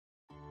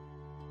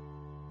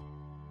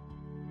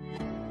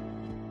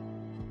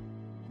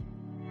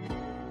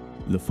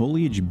The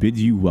Foliage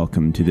bids you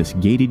welcome to this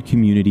gated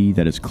community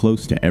that is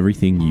close to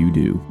everything you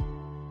do.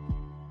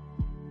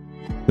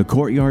 The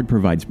courtyard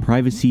provides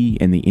privacy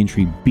and the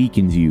entry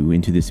beacons you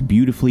into this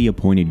beautifully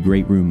appointed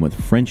great room with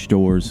French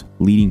doors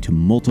leading to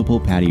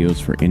multiple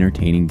patios for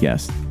entertaining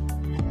guests.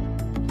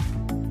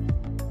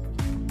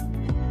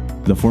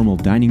 The formal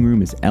dining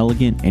room is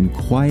elegant and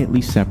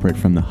quietly separate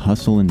from the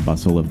hustle and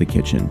bustle of the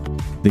kitchen.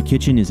 The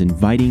kitchen is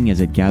inviting as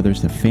it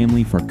gathers the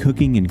family for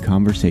cooking and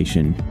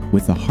conversation,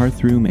 with the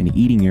hearth room and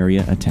eating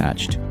area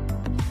attached.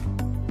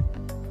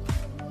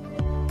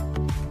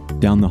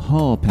 Down the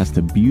hall past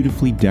the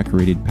beautifully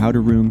decorated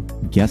powder room,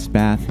 guest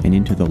bath, and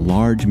into the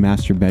large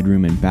master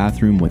bedroom and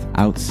bathroom with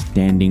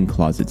outstanding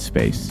closet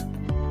space.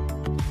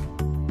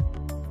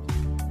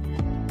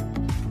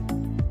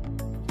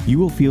 You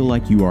will feel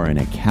like you are in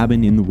a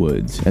cabin in the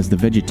woods as the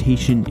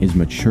vegetation is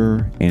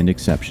mature and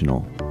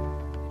exceptional.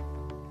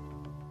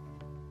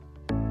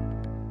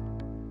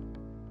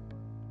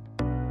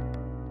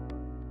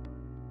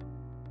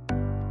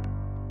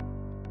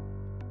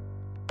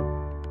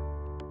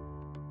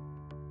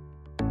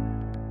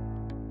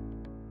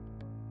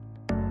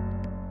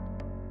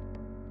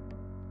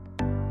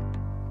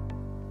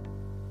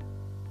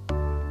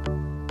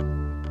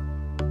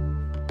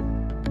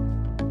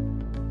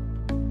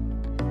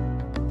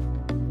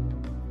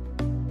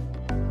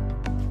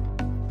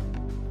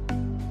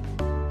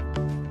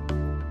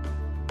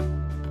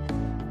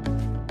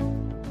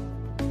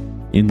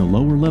 In the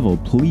lower level,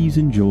 please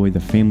enjoy the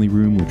family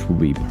room, which will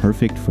be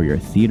perfect for your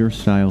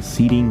theater-style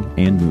seating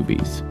and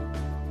movies.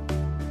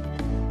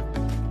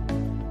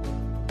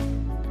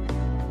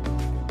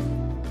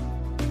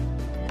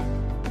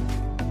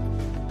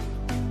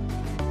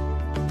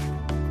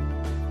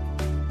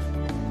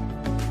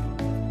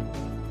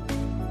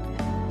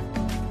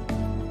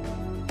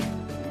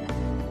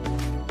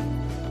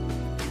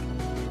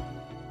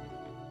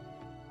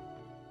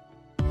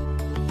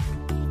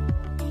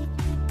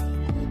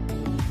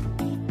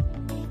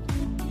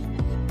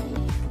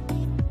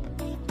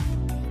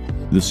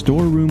 The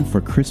storeroom for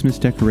Christmas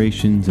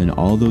decorations and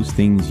all those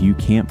things you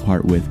can't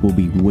part with will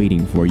be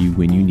waiting for you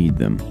when you need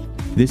them.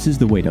 This is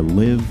the way to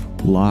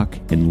live, lock,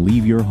 and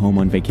leave your home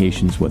on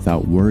vacations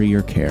without worry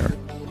or care.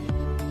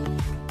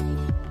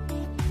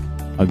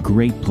 A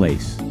great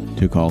place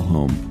to call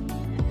home.